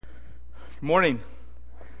Good morning.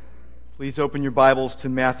 Please open your Bibles to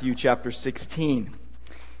Matthew chapter 16.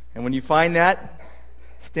 And when you find that,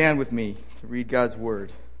 stand with me to read God's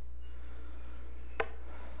Word.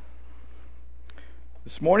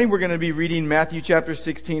 This morning we're going to be reading Matthew chapter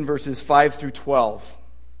 16, verses 5 through 12.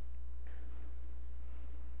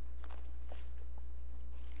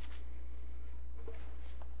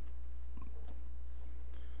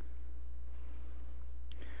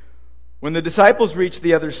 When the disciples reached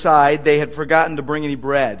the other side, they had forgotten to bring any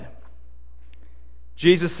bread.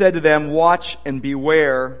 Jesus said to them, "Watch and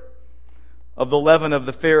beware of the leaven of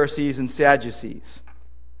the Pharisees and Sadducees."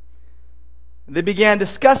 They began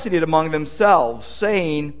discussing it among themselves,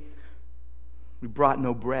 saying, "We brought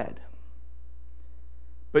no bread."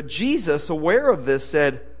 But Jesus, aware of this,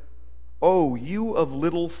 said, "Oh, you of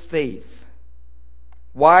little faith,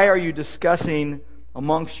 why are you discussing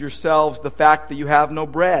amongst yourselves the fact that you have no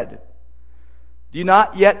bread? Do you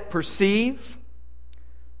not yet perceive?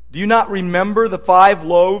 Do you not remember the 5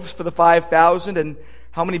 loaves for the 5,000 and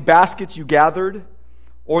how many baskets you gathered?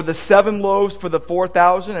 Or the 7 loaves for the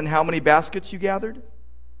 4,000 and how many baskets you gathered?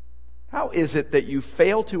 How is it that you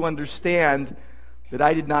fail to understand that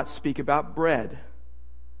I did not speak about bread?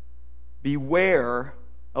 Beware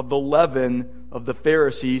of the leaven of the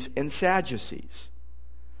Pharisees and Sadducees."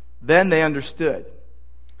 Then they understood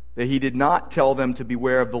that he did not tell them to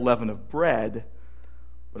beware of the leaven of bread,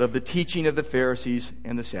 but of the teaching of the Pharisees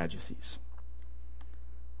and the Sadducees.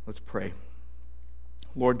 Let's pray.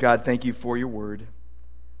 Lord God, thank you for your word.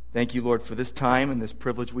 Thank you, Lord, for this time and this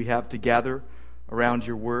privilege we have to gather around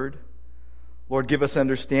your word. Lord, give us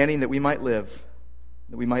understanding that we might live,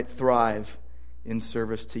 that we might thrive in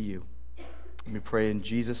service to you. And we pray in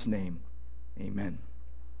Jesus' name, amen.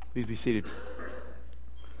 Please be seated.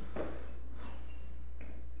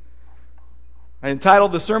 I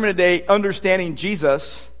entitled the sermon today, Understanding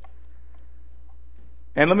Jesus.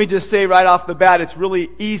 And let me just say right off the bat, it's really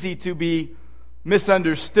easy to be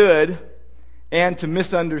misunderstood and to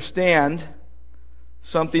misunderstand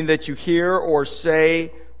something that you hear or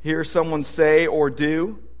say, hear someone say or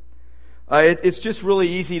do. It's just really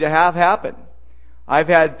easy to have happen. I've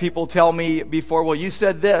had people tell me before, "Well, you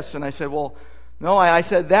said this," and I said, "Well, no, I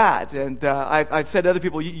said that." And I've said to other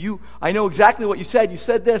people, I know exactly what you said. You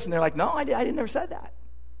said this. And they're like, "No, I didn't never said that."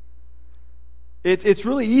 It's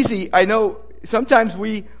really easy. I know sometimes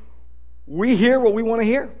we hear what we want to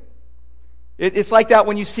hear. It's like that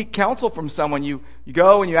when you seek counsel from someone. You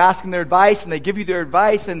go and you ask them their advice, and they give you their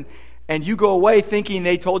advice, and you go away thinking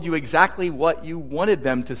they told you exactly what you wanted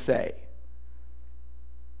them to say.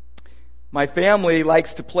 My family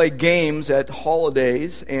likes to play games at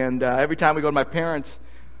holidays, and every time we go to my parents',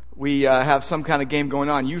 we have some kind of game going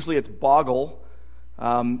on. Usually it's Boggle,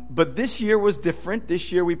 but this year was different.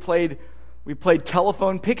 This year we played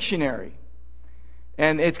Telephone Pictionary,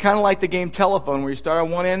 and it's kind of like the game Telephone, where you start on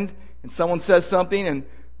one end and someone says something, and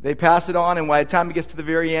they pass it on, and by the time it gets to the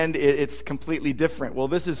very end, it's completely different. Well,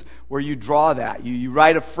 this is where you draw that. You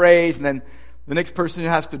write a phrase, and then the next person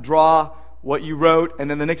has to draw what you wrote, and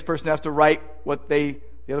then the next person has to write what the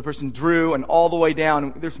other person drew, and all the way down.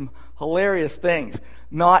 And there's some hilarious things.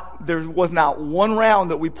 There was not one round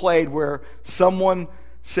that we played where someone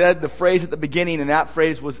said the phrase at the beginning and that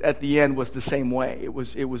phrase was at the end was the same way. It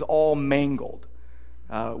was all mangled.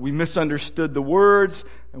 We misunderstood the words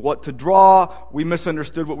and what to draw. We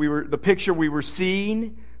misunderstood the picture we were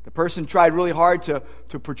seeing. The person tried really hard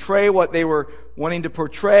to portray what they were wanting to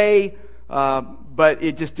portray, but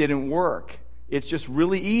it just didn't work. It's just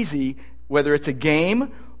really easy, whether it's a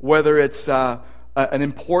game, whether it's an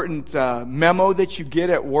important memo that you get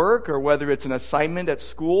at work, or whether it's an assignment at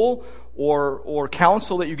school, or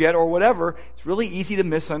counsel that you get, or whatever. It's really easy to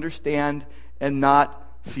misunderstand and not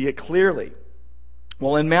see it clearly.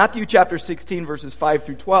 Well, in Matthew chapter 16, verses 5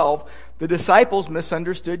 through 12, the disciples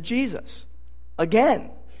misunderstood Jesus. Again,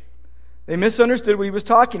 they misunderstood what he was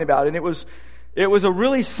talking about, and it was a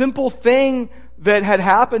really simple thing that had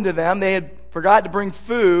happened to them. They had forgot to bring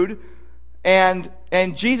food, and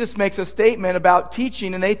Jesus makes a statement about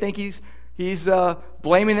teaching, and they think he's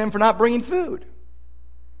blaming them for not bringing food.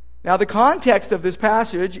 Now, the context of this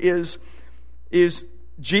passage is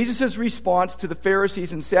Jesus' response to the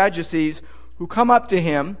Pharisees and Sadducees who come up to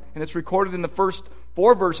him, and it's recorded in the first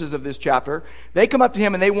 4 verses of this chapter. They come up to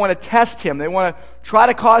him and they want to test him. They want to try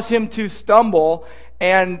to cause him to stumble,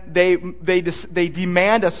 and they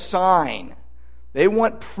demand a sign. They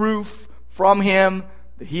want proof from him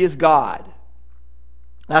that he is God.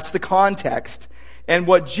 That's the context. And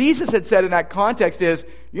what Jesus had said in that context is,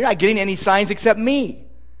 "You're not getting any signs except me."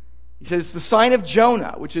 He says it's the sign of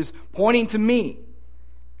Jonah, which is pointing to me.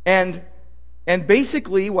 And And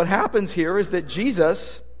basically what happens here is that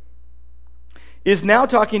Jesus is now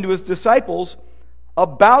talking to his disciples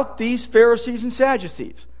about these Pharisees and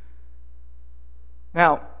Sadducees.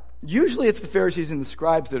 Now, usually it's the Pharisees and the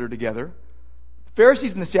scribes that are together. The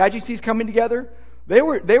Pharisees and the Sadducees coming together, they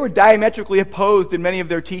were diametrically opposed in many of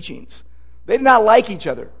their teachings. They did not like each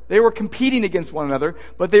other. They were competing against one another,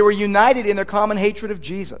 but they were united in their common hatred of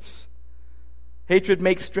Jesus. Hatred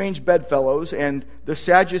makes strange bedfellows, and the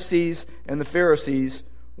Sadducees and the Pharisees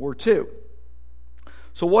were too.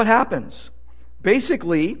 So what happens?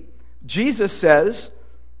 Basically, Jesus says,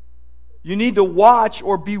 you need to watch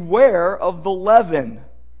or beware of the leaven.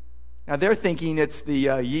 Now they're thinking it's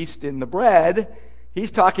the yeast in the bread.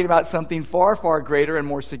 He's talking about something far, far greater and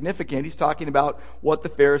more significant. He's talking about what the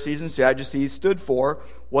Pharisees and Sadducees stood for,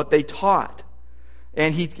 what they taught.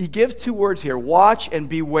 And he gives two words here, watch and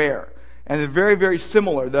beware. And they're very, very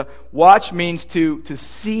similar. The watch means to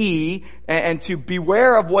see and to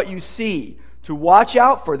beware of what you see. To watch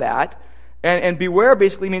out for that. And beware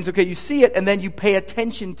basically means, okay, you see it and then you pay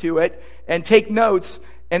attention to it and take notes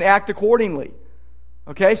and act accordingly.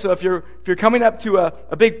 Okay, so if you're coming up to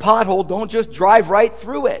a big pothole, don't just drive right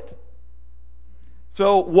through it.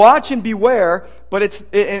 So watch and beware, but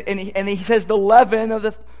and he says the leaven of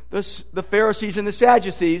the Pharisees and the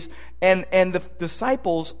Sadducees, and the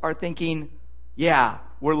disciples are thinking, yeah,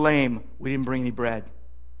 we're lame. We didn't bring any bread.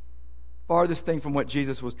 Farthest thing from what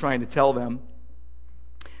Jesus was trying to tell them.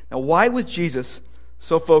 Now, why was Jesus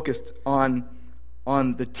so focused on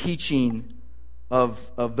the teaching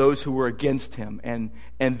of those who were against him, and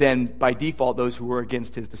then by default those who were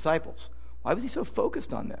against his disciples? Why was he so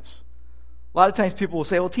focused on this? A lot of times people will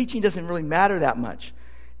say, well, teaching doesn't really matter that much.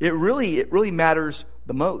 It really matters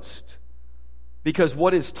the most. Because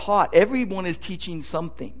what is taught, everyone is teaching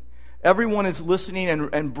something. Everyone is listening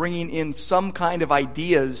and bringing in some kind of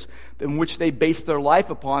ideas in which they base their life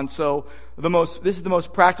upon. So this is the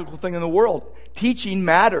most practical thing in the world. Teaching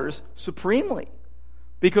matters supremely.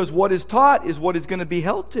 Because what is taught is what is going to be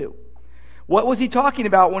held to. What was he talking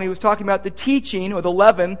about when he was talking about the teaching or the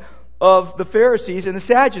leaven of the Pharisees and the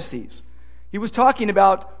Sadducees? He was talking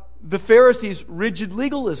about the Pharisees' rigid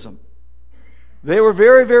legalism. They were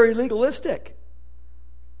very, very legalistic.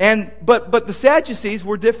 But the Sadducees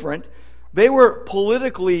were different. They were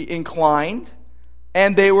politically inclined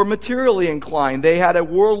and they were materially inclined. They had a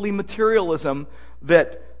worldly materialism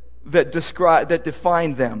that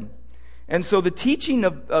defined them. And so the teaching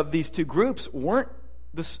of these two groups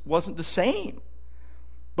wasn't the same.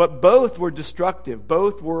 But both were destructive.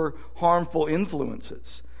 Both were harmful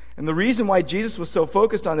influences. And the reason why Jesus was so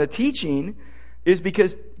focused on the teaching is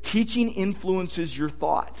because teaching influences your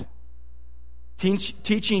thought.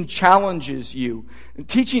 Teaching challenges you.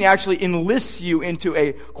 Teaching actually enlists you into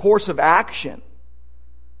a course of action.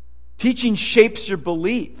 Teaching shapes your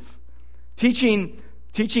belief. Teaching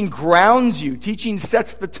grounds you. Teaching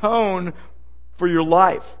sets the tone for your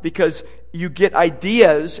life because you get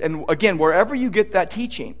ideas, and again, wherever you get that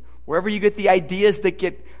teaching, wherever you get the ideas that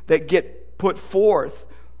get put forth,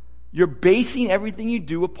 you're basing everything you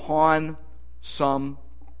do upon some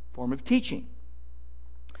form of teaching.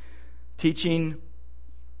 Teaching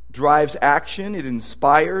drives action, it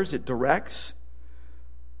inspires, it directs.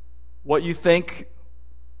 What you think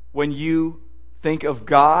when you think of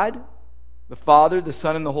God, the Father, the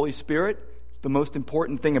Son, and the Holy Spirit, is the most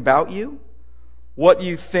important thing about you. What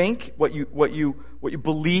you think, what you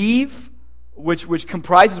believe, which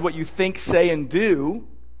comprises what you think, say, and do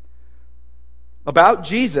about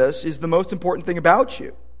Jesus is the most important thing about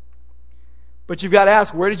you. But you've got to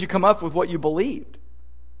ask, where did you come up with what you believed?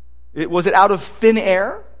 Was it out of thin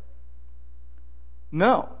air?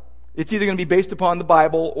 No. It's either going to be based upon the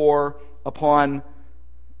Bible or upon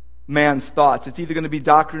man's thoughts. It's either going to be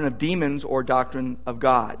doctrine of demons or doctrine of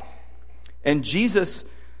God. And Jesus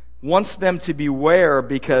wants them to beware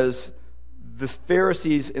because the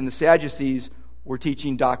Pharisees and the Sadducees were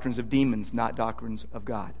teaching doctrines of demons, not doctrines of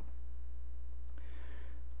God.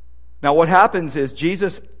 Now what happens is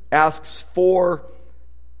Jesus asks 4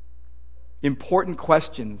 important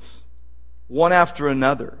questions, one after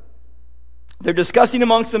another. They're discussing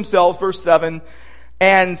amongst themselves, verse 7,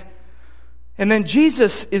 and then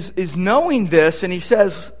Jesus is knowing this, and he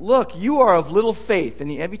says, look, you are of little faith.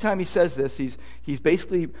 And every time he says this, he's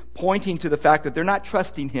basically pointing to the fact that they're not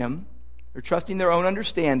trusting him. They're trusting their own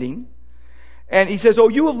understanding. And he says, oh,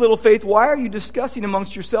 you of little faith, why are you discussing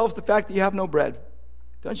amongst yourselves the fact that you have no bread?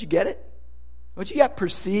 Don't you get it? Don't you yet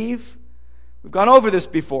perceive? We've gone over this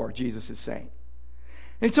before, Jesus is saying.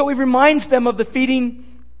 And so he reminds them of the feeding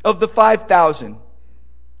of the 5,000.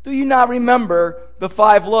 Do you not remember the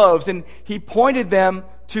 5 loaves? And he pointed them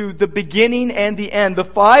to the beginning and the end, the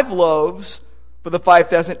 5 loaves for the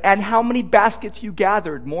 5,000, and how many baskets you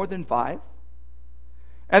gathered, more than 5.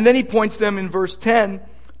 And then he points them in verse 10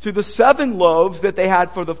 to the 7 loaves that they had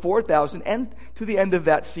for the 4,000, and to the end of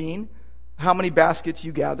that scene, how many baskets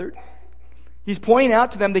you gathered. He's pointing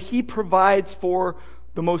out to them that he provides for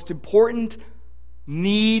the most important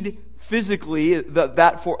need physically,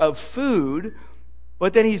 of food.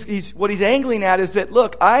 But then what he's angling at is that,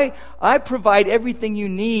 look, I provide everything you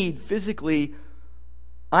need physically.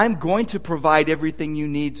 I'm going to provide everything you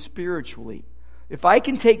need spiritually. If I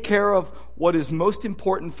can take care of what is most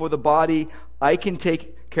important for the body, I can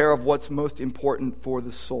take care of what's most important for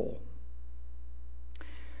the soul.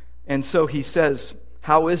 And so he says,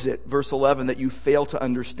 how is it, verse 11, that you fail to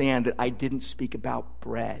understand that I didn't speak about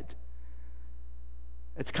bread?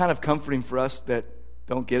 It's kind of comforting for us that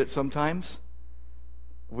don't get it sometimes.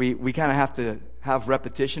 We kind of have to have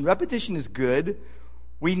repetition. Repetition is good.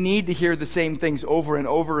 We need to hear the same things over and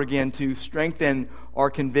over again to strengthen our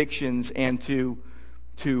convictions and to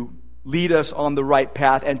lead us on the right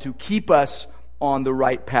path and to keep us on the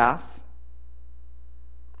right path.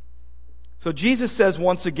 So Jesus says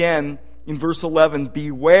once again in verse 11,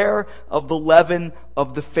 beware of the leaven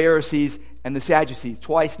of the Pharisees and the Sadducees.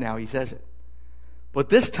 Twice now he says it. But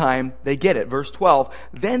this time they get it. Verse 12,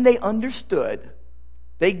 then they understood,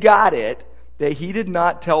 they got it, that he did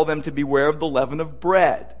not tell them to beware of the leaven of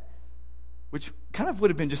bread, which kind of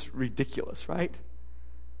would have been just ridiculous, right?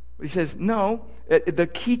 But he says, no, the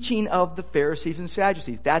teaching of the Pharisees and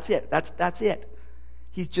Sadducees, that's it. That's it.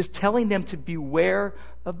 He's just telling them to beware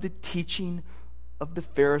of the teaching of the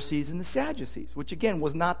Pharisees and the Sadducees, which again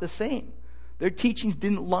was not the same. Their teachings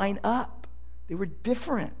didn't line up. They were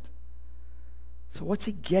different. So what's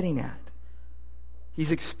he getting at?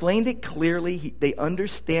 He's explained it clearly. They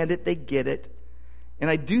understand it. They get it. And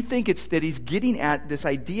I do think it's that he's getting at this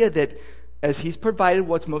idea that as he's provided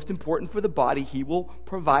what's most important for the body, he will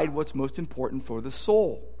provide what's most important for the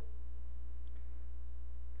soul.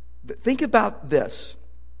 But think about this.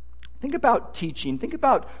 Think about teaching. Think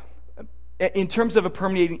about, in terms of a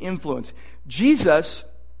permeating influence, Jesus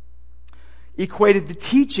equated the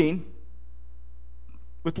teaching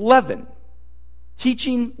with leaven.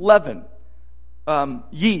 Teaching, leaven,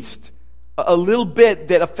 yeast, a little bit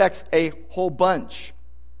that affects a whole bunch.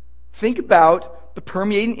 Think about the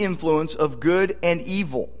permeating influence of good and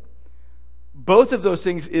evil. Both of those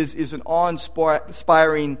things is an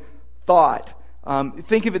awe-inspiring thought.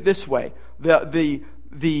 Think of it this way: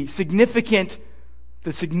 the significant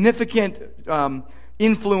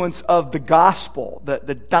influence of the gospel,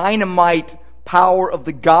 the dynamite power of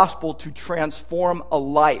the gospel to transform a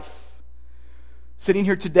life. Sitting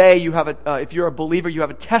here today, you have if you're a believer, you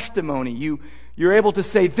have a testimony. You're able to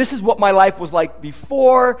say, this is what my life was like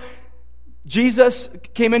before Jesus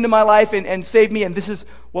came into my life and saved me, and this is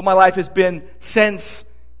what my life has been since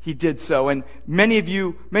he did so. And many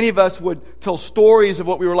of us would tell stories of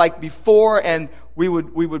what we were like before, and we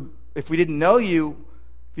would if we didn't know you,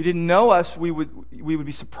 if you didn't know us, we would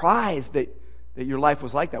be surprised that your life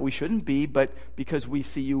was like that. We shouldn't be, but because we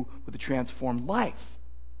see you with a transformed life.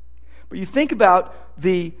 But you think about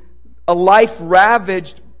a life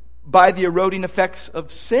ravaged by the eroding effects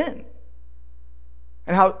of sin,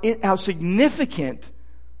 and how significant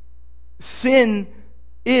sin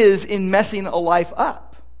is in messing a life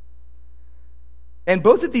up. And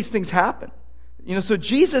both of these things happen. So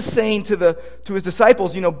Jesus saying to his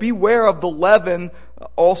disciples, beware of the leaven,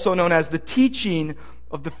 also known as the teaching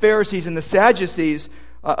of the Pharisees and the Sadducees.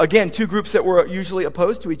 Again, two groups that were usually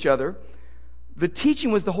opposed to each other. The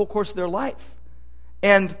teaching was the whole course of their life.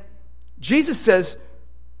 And Jesus says,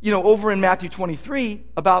 over in Matthew 23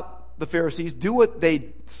 about the Pharisees, do what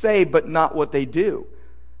they say, but not what they do.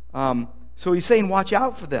 So he's saying, watch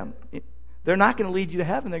out for them. They're not going to lead you to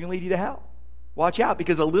heaven. They're going to lead you to hell. Watch out,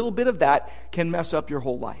 because a little bit of that can mess up your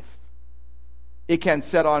whole life. It can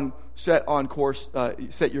set your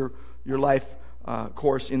life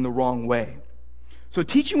course in the wrong way. So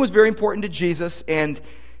teaching was very important to Jesus, and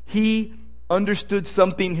he understood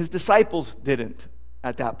something his disciples didn't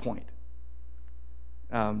at that point.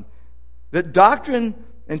 That doctrine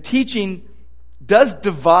and teaching does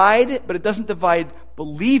divide, but it doesn't divide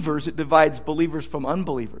believers. It divides believers from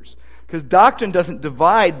unbelievers. Because doctrine doesn't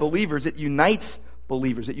divide believers, it unites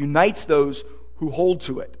believers. It unites those who hold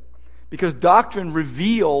to it. Because doctrine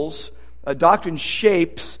reveals, doctrine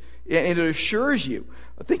shapes, and it assures you.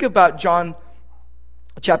 Think about John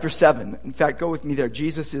chapter 7. In fact, go with me there.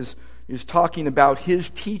 Jesus is talking about his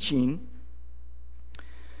teaching.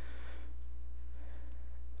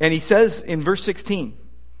 And he says in verse 16,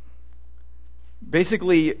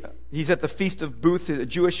 basically he's at the Feast of Booths, a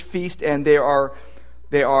Jewish feast, and they are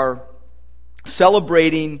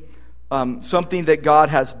celebrating something that God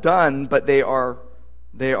has done, but they are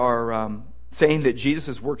saying that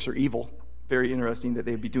Jesus' works are evil. Very interesting that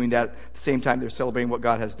they'd be doing that at the same time they're celebrating what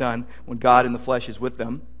God has done. When God in the flesh is with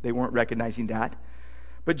them, they weren't recognizing that.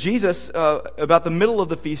 But Jesus, about the middle of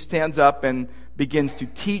the feast, stands up and begins to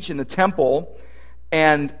teach in the temple.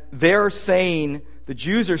 And they're saying, the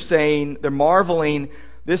Jews are saying, they're marveling,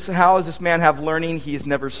 how does this man have learning? He has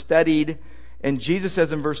never studied. And Jesus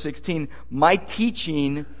says in verse 16, my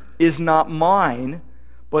teaching is not mine,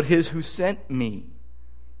 but his who sent me.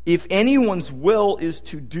 If anyone's will is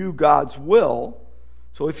to do God's will,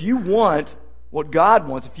 so if you want what God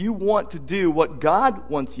wants, if you want to do what God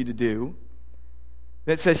wants you to do,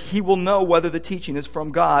 then it says he will know whether the teaching is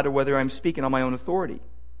from God or whether I'm speaking on my own authority.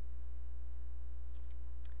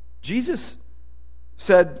 Jesus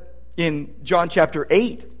said in John chapter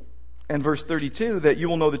 8 and verse 32 that you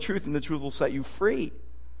will know the truth and the truth will set you free.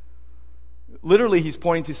 Literally, he's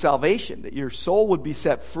pointing to salvation, that your soul would be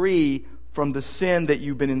set free from the sin that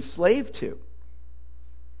you've been enslaved to.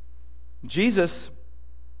 Jesus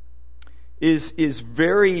is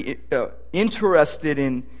very interested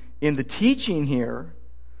in the teaching here,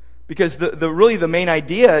 because the main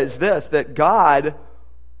idea is this, that God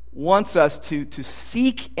wants us to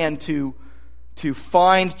seek and to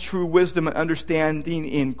find true wisdom and understanding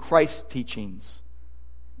in Christ's teachings,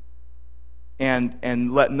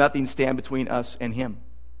 and let nothing stand between us and him.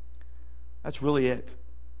 That's really it.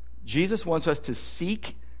 Jesus wants us to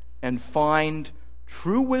seek and find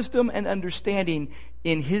true wisdom and understanding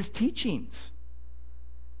in his teachings,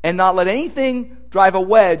 and not let anything drive a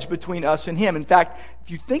wedge between us and him. In fact,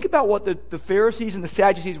 if you think about what the Pharisees and the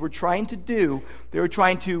Sadducees were trying to do, they were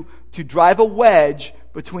trying to drive a wedge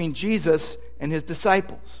between Jesus and his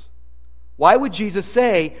disciples. Why would Jesus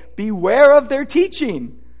say, beware of their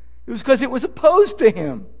teaching? It was because it was opposed to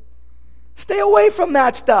him. Stay away from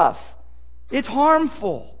that stuff. It's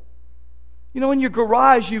harmful. In your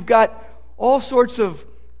garage, you've got all sorts of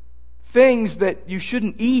things that you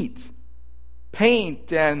shouldn't eat.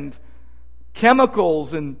 Paint and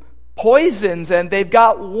chemicals and poisons, and they've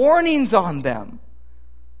got warnings on them.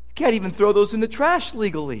 You can't even throw those in the trash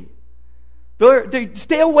legally.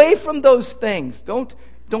 Stay away from those things. Don't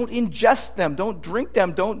ingest them. Don't drink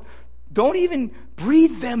them. Don't even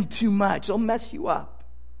breathe them too much. They'll mess you up.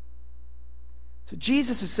 So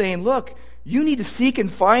Jesus is saying, look, you need to seek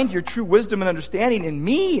and find your true wisdom and understanding in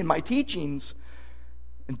me and my teachings,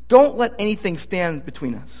 and don't let anything stand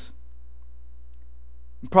between us.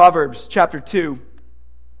 In Proverbs chapter 2,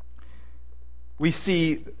 we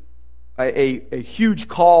see a huge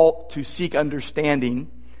call to seek understanding.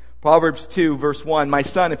 Proverbs 2, verse 1, my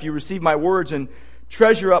son, if you receive my words and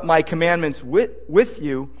treasure up my commandments with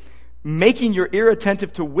you, making your ear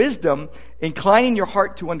attentive to wisdom, inclining your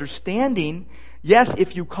heart to understanding, yes,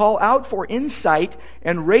 if you call out for insight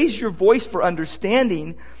and raise your voice for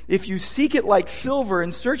understanding, if you seek it like silver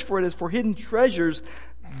and search for it as for hidden treasures,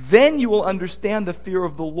 then you will understand the fear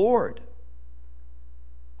of the Lord.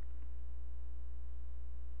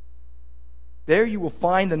 There you will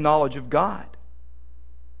find the knowledge of God,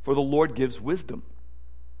 for the Lord gives wisdom.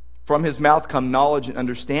 From his mouth come knowledge and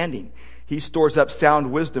understanding. He stores up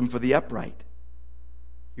sound wisdom for the upright.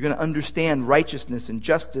 You're going to understand righteousness and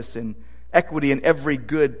justice and equity in every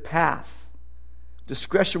good path.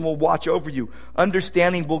 Discretion will watch over you.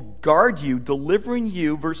 Understanding will guard you, delivering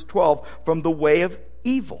you, verse 12, from the way of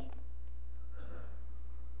evil.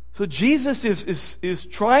 So Jesus is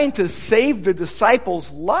trying to save the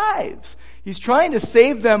disciples' lives. He's trying to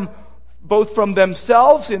save them both from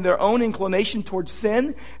themselves in their own inclination towards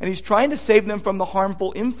sin, and he's trying to save them from the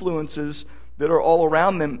harmful influences that are all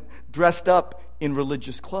around them, dressed up in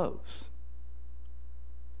religious clothes.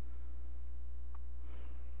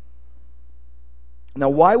 Now,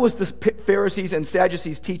 why was the Pharisees and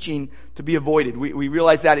Sadducees' teaching to be avoided? We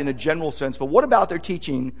realize that in a general sense, but what about their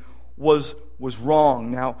teaching was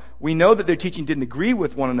wrong? Now, we know that their teaching didn't agree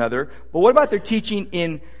with one another, but what about their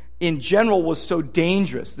teaching in general was so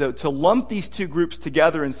dangerous, to lump these two groups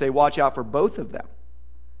together and say, watch out for both of them?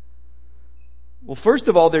 Well, first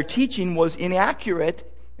of all, their teaching was inaccurate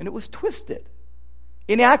and it was twisted.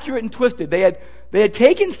 Inaccurate and twisted. They had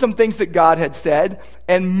taken some things that God had said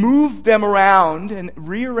and moved them around and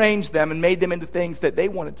rearranged them and made them into things that they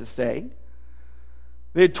wanted to say.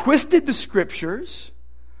 They had twisted the Scriptures.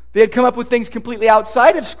 They had come up with things completely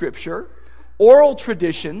outside of Scripture, oral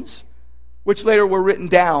traditions, which later were written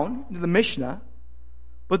down into the Mishnah.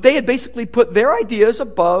 But they had basically put their ideas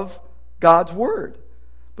above God's Word.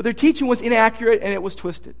 But their teaching was inaccurate and it was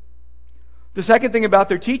twisted. The second thing about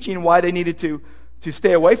their teaching, why they needed to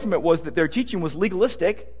stay away from it, was that their teaching was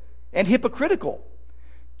legalistic and hypocritical.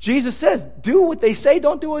 Jesus says, do what they say,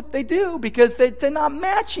 don't do what they do, because they're not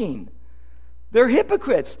matching. They're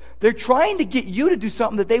hypocrites. They're trying to get you to do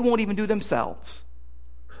something that they won't even do themselves.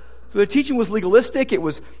 So their teaching was legalistic. It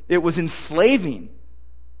was enslaving.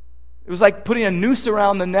 It was like putting a noose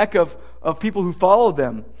around the neck of people who followed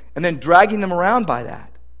them and then dragging them around by that.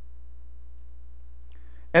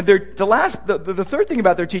 And the third thing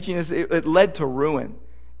about their teaching is it led to ruin.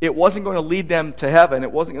 It wasn't going to lead them to heaven.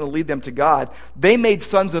 It wasn't going to lead them to God. They made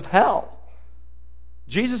sons of hell.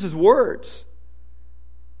 Jesus' words.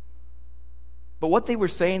 But what they were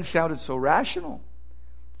saying sounded so rational.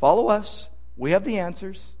 Follow us. We have the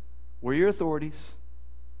answers. We're your authorities.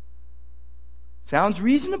 Sounds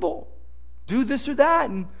reasonable. Do this or that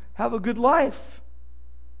and have a good life.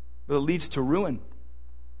 But it leads to ruin.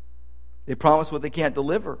 They promise what they can't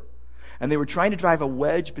deliver. And they were trying to drive a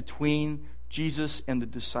wedge between Jesus and the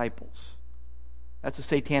disciples. That's a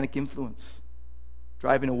satanic influence.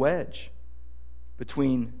 Driving a wedge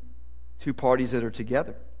between two parties that are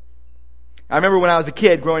together. I remember when I was a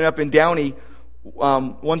kid growing up in Downey,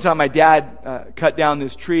 one time my dad cut down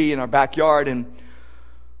this tree in our backyard, and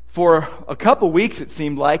for a couple weeks it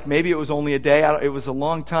seemed like, maybe it was only a day, it was a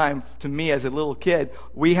long time to me as a little kid,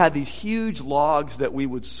 we had these huge logs that we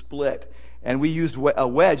would split. And we used a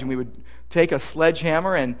wedge, and we would take a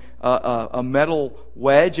sledgehammer and a metal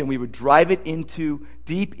wedge, and we would drive it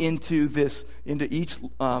deep into each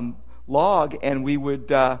log, and we would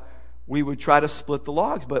try to split the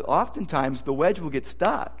logs. But oftentimes the wedge will get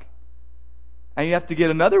stuck, and you have to get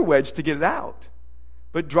another wedge to get it out.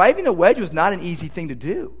 But driving a wedge was not an easy thing to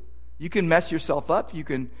do. You can mess yourself up, you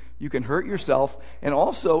can hurt yourself, and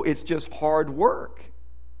also it's just hard work.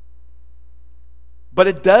 But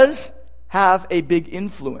it does have a big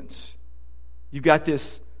influence. You've got the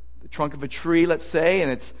trunk of a tree, let's say, and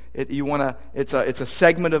it's a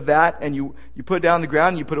segment of that, and you put it down on the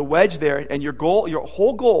ground, and you put a wedge there, and your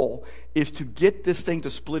whole goal is to get this thing to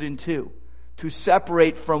split in two, to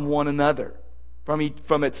separate from one another,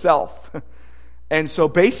 from itself. And so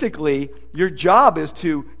basically, your job is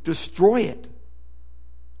to destroy it,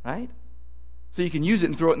 right? So you can use it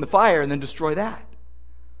and throw it in the fire and then destroy that.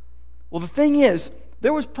 Well, the thing is,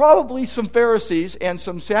 there was probably some Pharisees and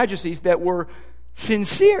some Sadducees that were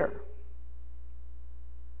sincerely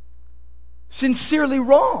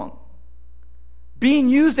wrong, being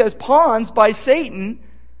used as pawns by Satan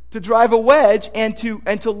to drive a wedge and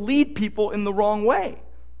to lead people in the wrong way.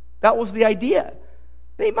 That was the idea.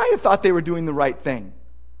 They might have thought they were doing the right thing.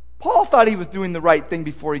 Paul thought he was doing the right thing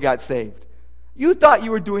before he got saved. You thought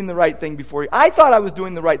you were doing the right thing I thought I was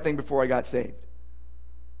doing the right thing before I got saved.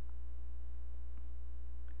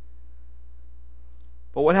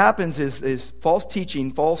 But what happens is false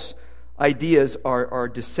teaching, false ideas are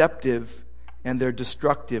deceptive and they're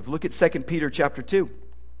destructive. Look at 2 Peter chapter 2.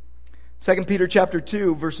 2 Peter chapter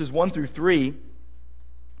 2, verses 1 through 3.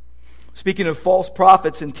 Speaking of false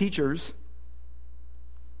prophets and teachers,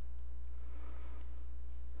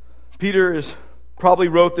 Peter probably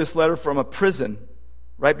wrote this letter from a prison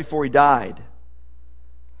right before he died,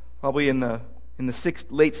 probably in the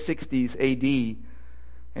late 60s A.D.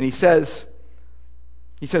 And he says,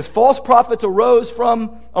 false prophets arose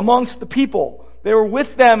from amongst the people. They were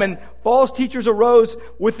with them, and false teachers arose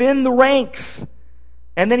within the ranks.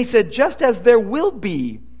 And then he said, just as there will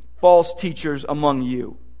be false teachers among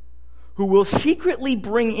you, who will secretly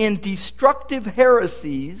bring in destructive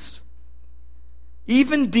heresies,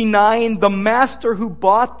 even denying the master who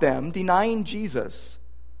bought them, denying Jesus,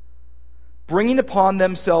 bringing upon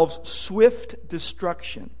themselves swift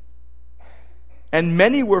destruction. And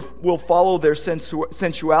many will follow their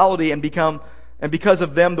sensuality, and because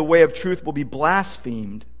of them the way of truth will be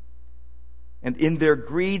blasphemed. And in their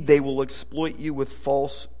greed they will exploit you with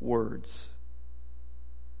false words.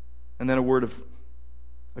 And then a word of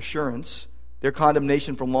assurance. Their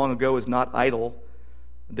condemnation from long ago is not idle.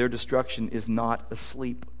 Their destruction is not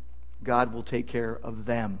asleep. God will take care of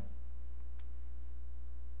them.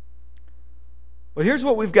 But here's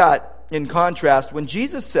what we've got in contrast. When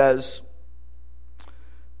Jesus says,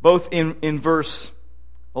 both in verse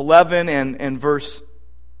 11 and verse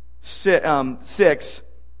 6,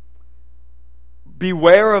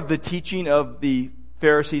 beware of the teaching of the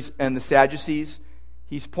Pharisees and the Sadducees,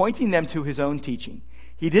 he's pointing them to his own teaching.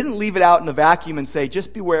 He didn't leave it out in a vacuum and say,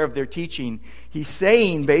 just beware of their teaching. He's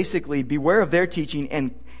saying, basically, beware of their teaching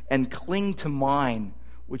and cling to mine,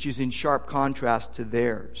 which is in sharp contrast to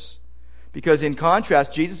theirs. Because in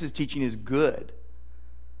contrast, Jesus' teaching is good.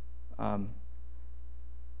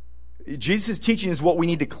 Jesus' teaching is what we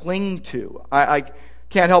need to cling to. I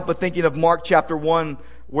can't help but thinking of Mark chapter 1,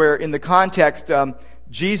 where in the context,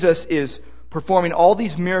 Jesus is performing all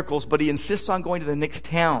these miracles, but he insists on going to the next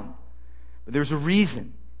town. But there's a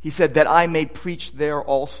reason. He said, that I may preach there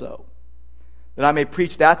also. That I may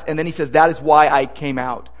preach that. And then he says, that is why I came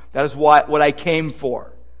out. That is what I came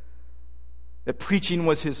for. That preaching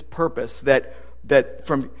was his purpose. That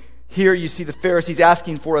from here you see the Pharisees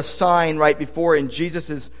asking for a sign right before, and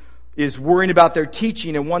Jesus is worrying about their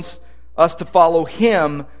teaching and wants us to follow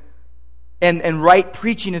him, and right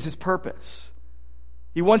preaching is his purpose.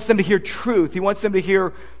 He wants them to hear truth. He wants them to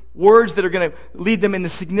hear words that are going to lead them in the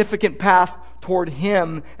significant path toward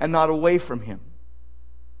him and not away from him.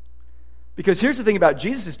 Because here's the thing about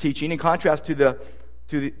Jesus' teaching, in contrast to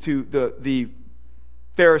the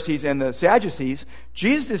Pharisees and the Sadducees,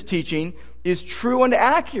 Jesus' teaching is true and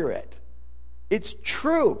accurate. It's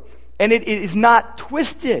true. And it is not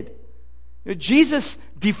twisted. Jesus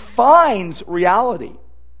defines reality.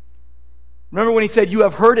 Remember when he said, you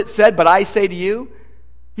have heard it said, but I say to you?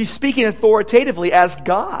 He's speaking authoritatively as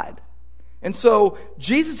God. And so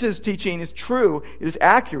Jesus' teaching is true. It is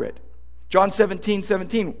accurate. John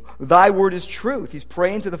 17:17, thy word is truth. He's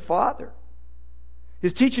praying to the Father.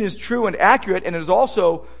 His teaching is true and accurate, and it is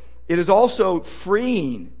also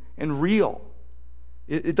freeing and real.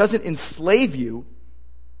 It doesn't enslave you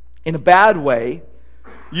in a bad way.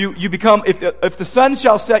 You become, if the Son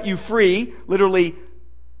shall set you free, literally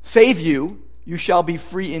save you, you shall be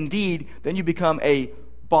free indeed. Then you become a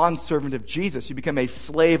bondservant of Jesus. You become a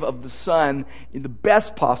slave of the Son in the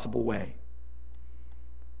best possible way.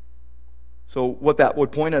 So what that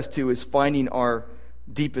would point us to is finding our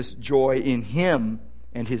deepest joy in him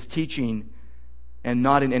and his teaching, and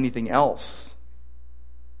not in anything else.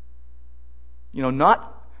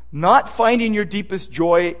 Not finding your deepest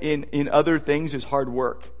joy in other things is hard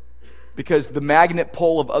work, because the magnet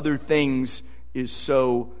pole of other things is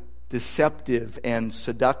so deceptive and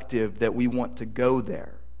seductive that we want to go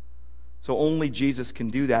there. So only Jesus can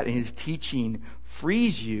do that, and his teaching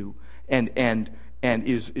frees you and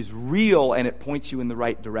is real, and it points you in the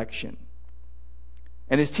right direction.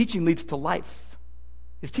 And his teaching leads to life.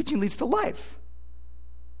 His teaching leads to life.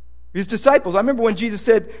 His disciples, I remember when Jesus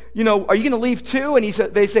said, are you going to leave too? And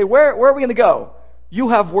they say, where are we going to go? You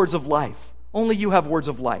have words of life. Only you have words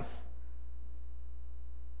of life.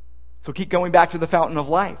 So keep going back to the fountain of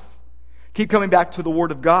life. Keep coming back to the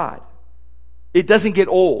Word of God. It doesn't get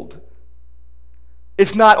old.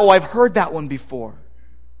 It's not, I've heard that one before.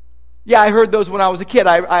 Yeah, I heard those when I was a kid.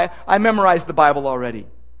 I memorized the Bible already.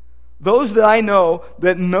 Those that I know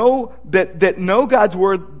that know God's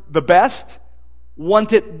Word the best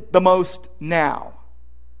want it the most now.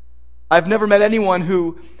 I've never met anyone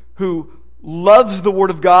who loves the Word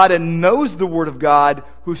of God and knows the Word of God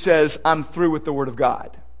who says, I'm through with the Word of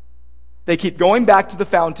God. They keep going back to the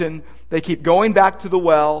fountain. They keep going back to the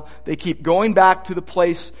well. They keep going back to the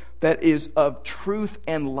place that is of truth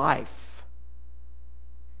and life.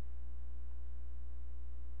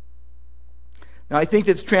 Now, I think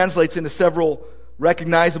this translates into several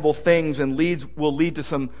recognizable things and will lead to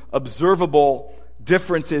some observable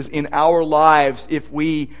differences in our lives if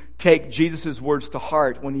we take Jesus' words to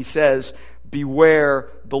heart when he says, beware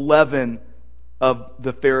the leaven of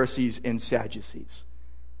the Pharisees and Sadducees.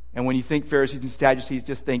 And when you think Pharisees and Sadducees,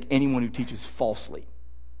 just think anyone who teaches falsely.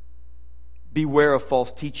 Beware of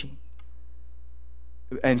false teaching.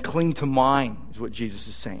 And cling to mine is what Jesus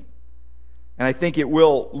is saying. And I think it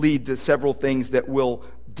will lead to several things that will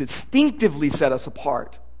distinctively set us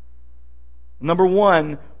apart. Number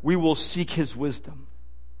one, we will seek his wisdom.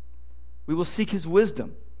 We will seek his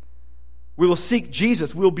wisdom. We will seek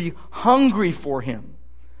Jesus. We will be hungry for him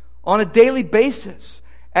on a daily basis.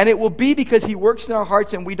 And it will be because he works in our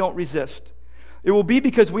hearts and we don't resist. It will be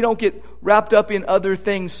because we don't get wrapped up in other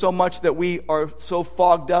things so much that we are so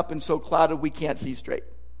fogged up and so clouded we can't see straight.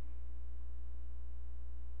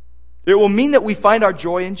 It will mean that we find our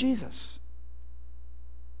joy in Jesus.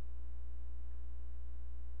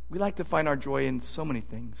 We like to find our joy in so many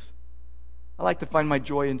things. I like to find my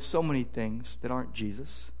joy in so many things that aren't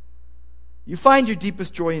Jesus. You find your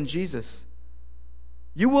deepest joy in Jesus.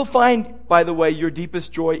 You will find, by the way, your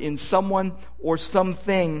deepest joy in someone or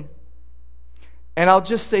something. And I'll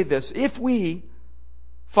just say this. If we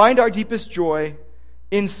find our deepest joy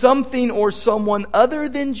in something or someone other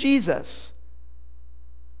than Jesus,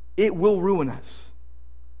 it will ruin us.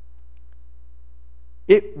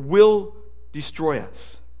 It will destroy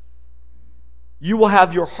us. You will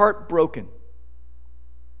have your heart broken.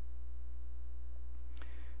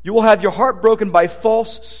 You will have your heart broken by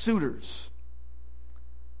false suitors.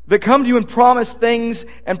 that come to you and promise things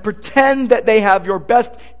and pretend that they have your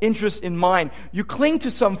best interests in mind. You cling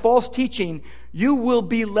to some false teaching, you will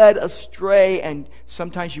be led astray, and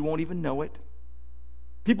sometimes you won't even know it.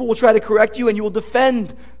 People will try to correct you, and you will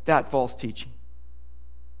defend that false teaching.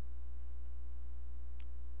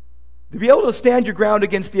 To be able to stand your ground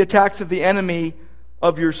against the attacks of the enemy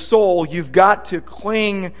of your soul, you've got to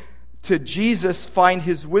cling to Jesus, find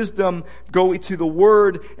His wisdom, go to the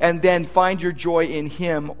Word, and then find your joy in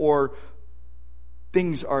Him, or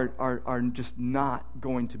things are just not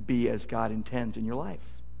going to be as God intends in your life.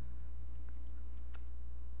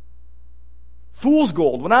 Fool's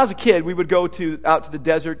gold. When I was a kid, we would go out to the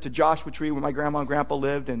desert, to Joshua Tree, where my grandma and grandpa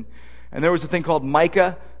lived, and there was a thing called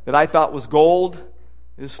mica that I thought was gold.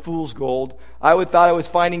 It was fool's gold. I thought I was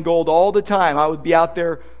finding gold all the time. I would be out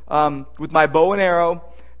there with my bow and arrow,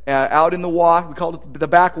 out in the wash. We called it the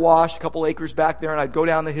backwash, a couple acres back there, and I'd go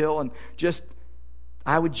down the hill and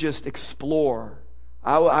I would just explore.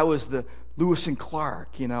 I was the Lewis and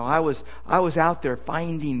Clark, I was out there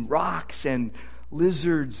finding rocks and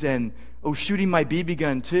lizards and shooting my BB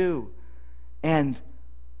gun too. And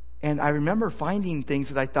I remember finding things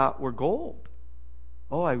that I thought were gold.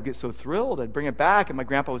 I would get so thrilled. I'd bring it back, and my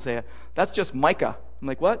grandpa would say, "That's just mica." I'm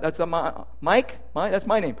like, "What? That's not Mike? That's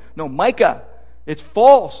my name." "No, mica. It's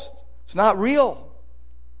false. It's not real."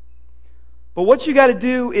 But what you got to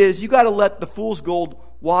do is you got to let the fool's gold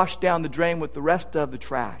wash down the drain with the rest of the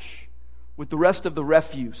trash, with the rest of the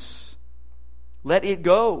refuse. Let it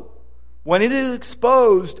go. When it is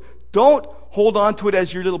exposed, don't hold on to it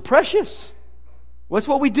as your little precious. That's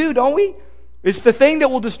what we do, don't we? It's the thing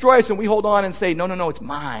that will destroy us, and we hold on and say, no, it's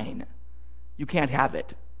mine. You can't have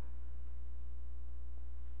it.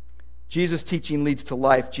 Jesus' teaching leads to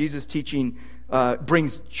life. Jesus' teaching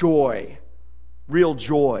brings joy, real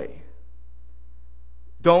joy.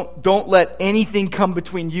 Don't let anything come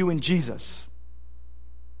between you and Jesus.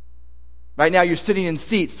 Right now you're sitting in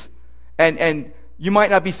seats, and you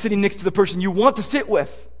might not be sitting next to the person you want to sit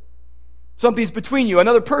with. Something's between you,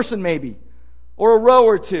 another person maybe, or a row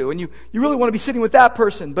or two, and you really want to be sitting with that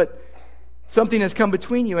person, but something has come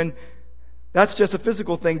between you, and that's just a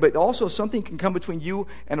physical thing, but also something can come between you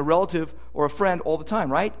and a relative or a friend all the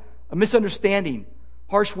time, right? A misunderstanding,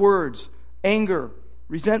 harsh words, anger,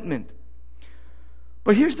 resentment.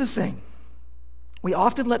 But here's the thing. We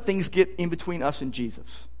often let things get in between us and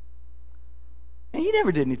Jesus. And He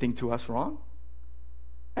never did anything to us wrong.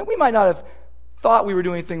 And we might not have thought we were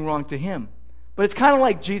doing anything wrong to Him. But it's kind of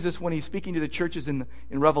like Jesus when He's speaking to the churches in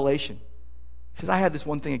Revelation. He says, "I have this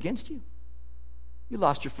one thing against you. You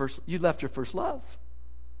left your first love.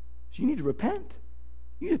 So you need to repent.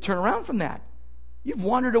 You need to turn around from that. You've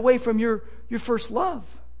wandered away from your first love."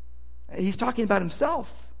 He's talking about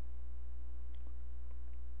Himself.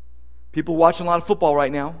 People are watching a lot of football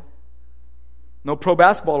right now. No pro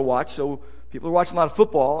basketball to watch, so people are watching a lot of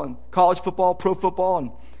football, and college football, pro football,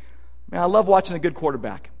 and man, I love watching a good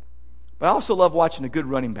quarterback. But I also love watching a good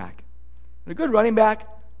running back. And a good running back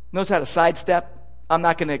knows how to sidestep. I'm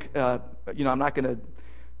not going to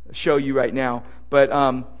show you right now, but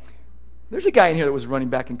there's a guy in here that was a running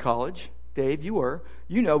back in college. Dave, you were.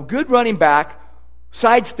 Good running back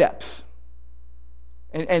sidesteps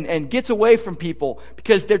and gets away from people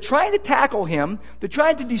because they're trying to tackle him. They're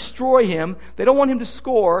trying to destroy him. They don't want him to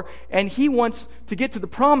score, and he wants to get to the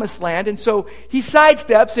promised land. And so he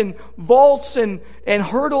sidesteps and vaults and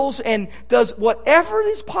hurdles and does whatever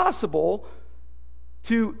is possible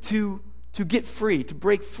to get free, to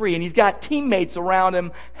break free. And he's got teammates around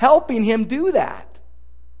him helping him do that.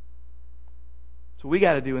 So we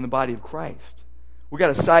got to do in the body of Christ. We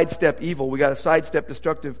got to sidestep evil. We got to sidestep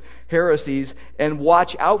destructive heresies and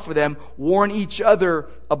watch out for them, warn each other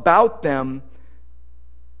about them.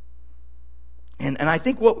 And I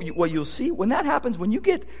think what you'll see when that happens, when you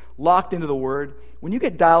get locked into the Word, when you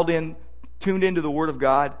get dialed in, tuned into the Word of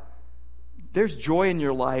God, there's joy in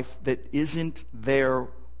your life that isn't there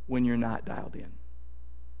when you're not dialed in.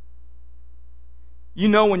 You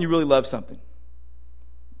know when you really love something.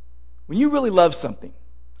 When you really love something,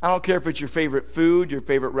 I don't care if it's your favorite food, your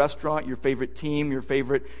favorite restaurant, your favorite team, your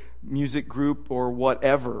favorite music group, or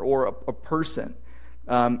whatever, or a person.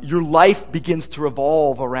 Your life begins to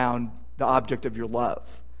revolve around the object of your love.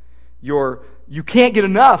 You can't get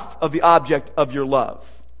enough of the object of your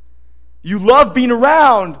love. You love being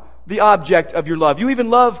around the object of your love. You even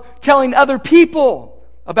love telling other people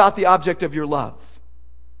about the object of your love.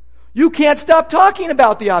 You can't stop talking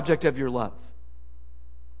about the object of your love.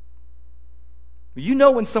 You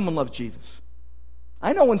know when someone loves Jesus.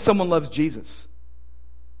 I know when someone loves Jesus.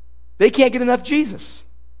 They can't get enough Jesus.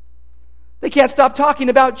 They can't stop talking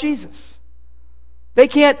about Jesus. They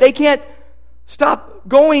can't stop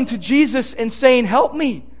going to Jesus and saying, help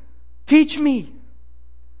me, teach me.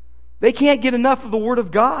 They can't get enough of the Word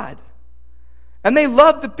of God. And they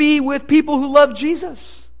love to be with people who love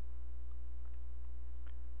Jesus.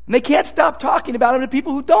 And they can't stop talking about Him to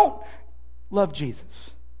people who don't love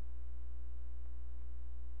Jesus.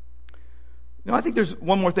 I think there's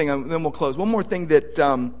one more thing, and then we'll close. One more thing that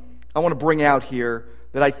I want to bring out here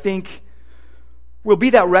that I think will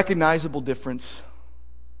be that recognizable difference,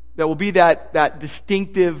 that will be that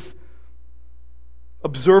distinctive,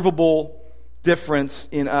 observable difference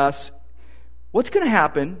in us. What's going to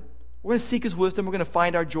happen? We're going to seek His wisdom. We're going to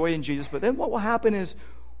find our joy in Jesus. But then what will happen is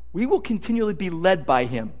we will continually be led by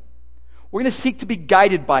Him. We're going to seek to be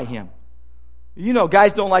guided by Him.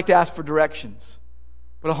 Guys don't like to ask for directions.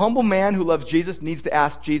 But a humble man who loves Jesus needs to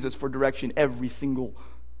ask Jesus for direction every single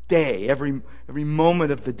day, every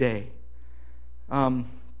moment of the day. We've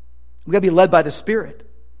got to be led by the Spirit.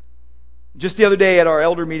 Just the other day at our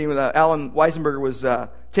elder meeting, Alan Weisenberger was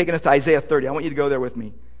taking us to Isaiah 30. I want you to go there with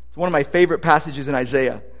me. It's one of my favorite passages in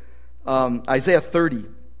Isaiah. Isaiah 30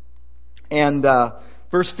 and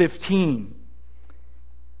verse 15.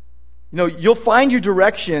 You'll find your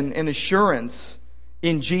direction and assurance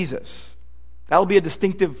in Jesus. That'll be a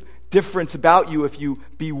distinctive difference about you if you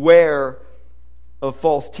beware of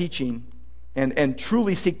false teaching and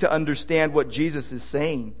truly seek to understand what Jesus is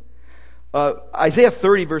saying. Isaiah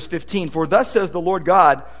 30, verse 15, for thus says the Lord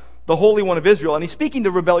God, the Holy One of Israel. And He's speaking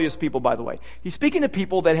to rebellious people, by the way. He's speaking to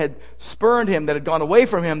people that had spurned Him, that had gone away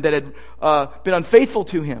from Him, that had been unfaithful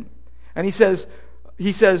to Him. And He says,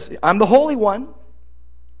 I'm the Holy One,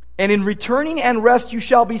 and in returning and rest you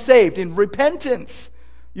shall be saved. In repentance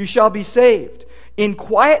you shall be saved. In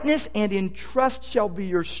quietness and in trust shall be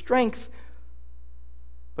your strength.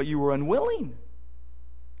 But you were unwilling.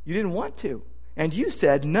 You didn't want to. And you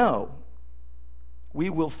said, no, we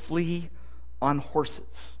will flee on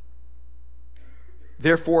horses.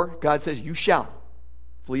 Therefore, God says, you shall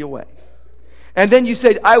flee away. And then you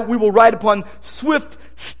said, we will ride upon swift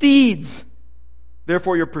steeds.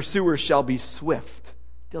 Therefore, your pursuers shall be swift.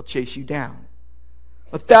 They'll chase you down.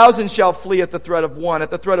 1,000 shall flee at the threat of one.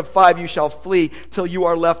 At the threat of 5 you shall flee, till you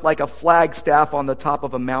are left like a flagstaff on the top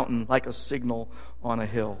of a mountain, like a signal on a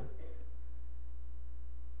hill.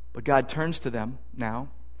 But God turns to them now,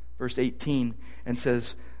 verse 18, and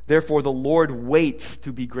says, therefore the Lord waits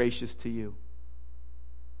to be gracious to you.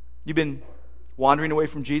 You've been wandering away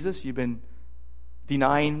from Jesus. You've been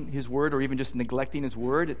denying His word or even just neglecting His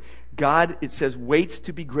word. God, it says, waits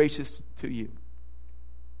to be gracious to you.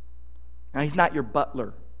 Now, He's not your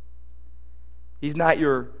butler. He's not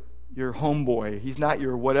your homeboy. He's not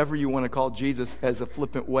your whatever you want to call Jesus as a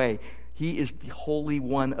flippant way. He is the Holy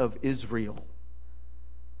One of Israel.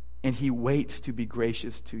 And He waits to be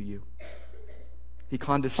gracious to you. He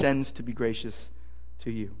condescends to be gracious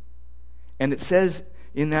to you. And it says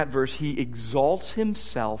in that verse, He exalts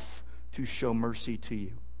Himself to show mercy to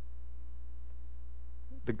you.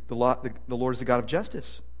 The Lord is the God of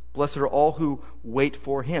justice. Blessed are all who wait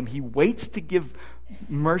for Him. He waits to give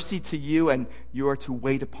mercy to you, and you are to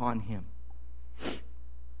wait upon Him.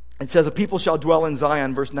 It says, a people shall dwell in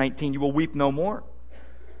Zion, verse 19. You will weep no more.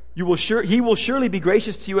 He will surely be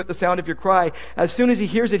gracious to you at the sound of your cry. As soon as He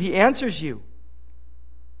hears it, He answers you.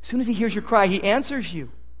 As soon as He hears your cry, He answers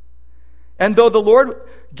you. And though the Lord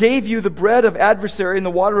gave you the bread of adversary and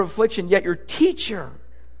the water of affliction, yet your teacher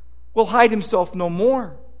will hide Himself no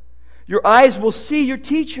more. Your eyes will see your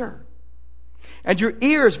teacher. And your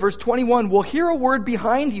ears, verse 21, will hear a word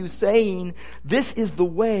behind you saying, this is the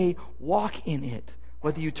way, walk in it,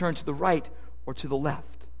 whether you turn to the right or to the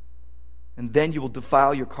left. And then you will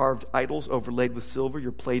defile your carved idols overlaid with silver,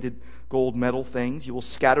 your plated gold metal things. You will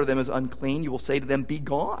scatter them as unclean. You will say to them, be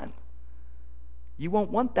gone. You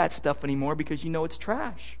won't want that stuff anymore because you know it's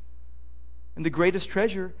trash. And the greatest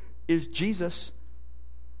treasure is Jesus.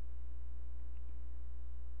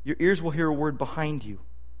 Your ears will hear a word behind you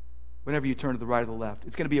whenever you turn to the right or the left.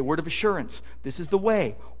 It's going to be a word of assurance. This is the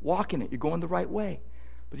way. Walk in it. You're going the right way.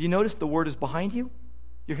 But you notice the word is behind you?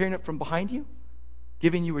 You're hearing it from behind you?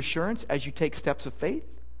 Giving you assurance as you take steps of faith?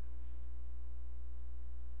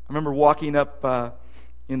 I remember walking up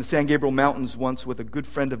in the San Gabriel Mountains once with a good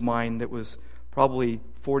friend of mine that was probably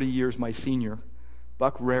 40 years my senior,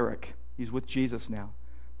 Buck Rarick. He's with Jesus now.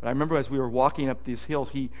 But I remember as we were walking up these hills,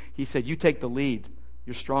 he said, you take the lead.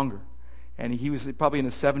 You're stronger. And he was probably in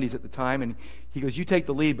his 70s at the time, and he goes, you take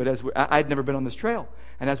the lead, but I'd never been on this trail.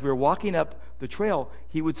 And as we were walking up the trail,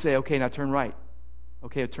 he would say, okay, now turn right.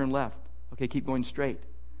 Okay, turn left. Okay, keep going straight.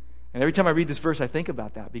 And every time I read this verse, I think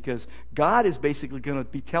about that, because God is basically going to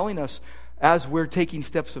be telling us, as we're taking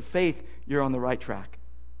steps of faith, you're on the right track,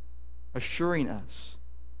 assuring us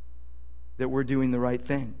that we're doing the right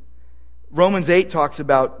thing. Romans 8 talks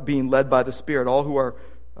about being led by the Spirit. All who are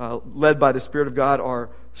led by the Spirit of God are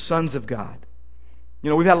sons of God. You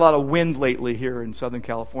know, we've had a lot of wind lately here in Southern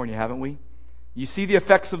California, haven't we? You see the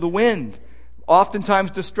effects of the wind.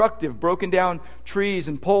 Oftentimes destructive, broken down trees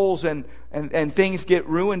and poles, and things get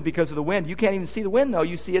ruined because of the wind. You can't even see the wind, though.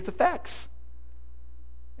 You see its effects.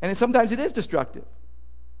 And sometimes it is destructive.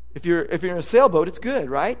 If you're in a sailboat, it's good,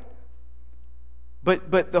 right?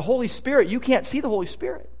 But the Holy Spirit, you can't see the Holy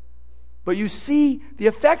Spirit. But you see the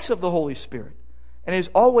effects of the Holy Spirit. And it is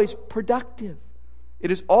always productive.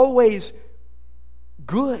 It is always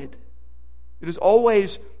good. It is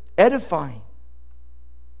always edifying.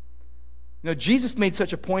 You know, Jesus made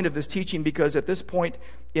such a point of this teaching because at this point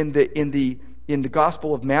in the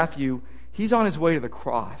Gospel of Matthew, he's on his way to the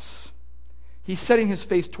cross. He's setting his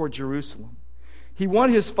face toward Jerusalem. He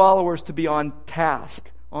wanted his followers to be on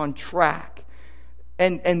task, on track.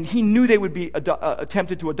 And he knew they would be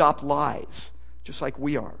tempted to adopt lies, just like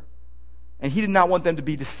we are. And he did not want them to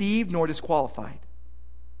be deceived nor disqualified.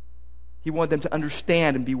 He wanted them to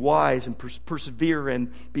understand and be wise and persevere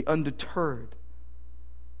and be undeterred.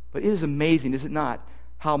 But it is amazing, is it not,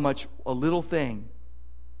 how much a little thing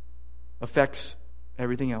affects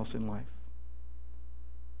everything else in life.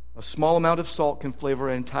 A small amount of salt can flavor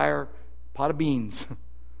an entire pot of beans.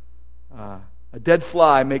 A dead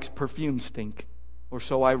fly makes perfume stink. Or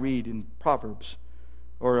so I read in Proverbs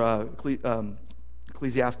or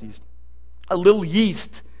Ecclesiastes. A little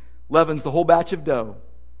yeast leavens the whole batch of dough.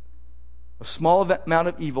 A small amount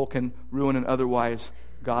of evil can ruin an otherwise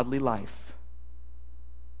godly life.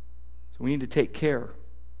 So we need to take care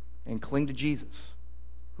and cling to Jesus,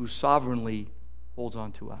 who sovereignly holds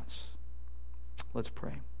on to us. Let's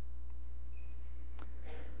pray.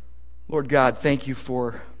 Lord God, thank you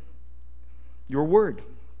for your word.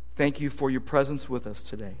 Thank you for your presence with us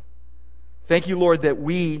today. Thank you, Lord, that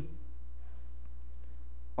we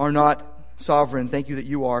are not sovereign. Thank you that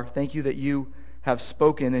you are. Thank you that you have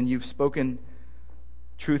spoken, and you've spoken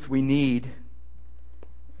truth we need.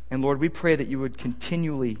 And Lord, we pray that you would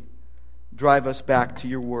continually drive us back to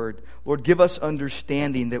your word. Lord, give us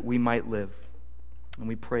understanding that we might live. And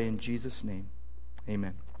we pray in Jesus' name.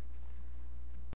 Amen.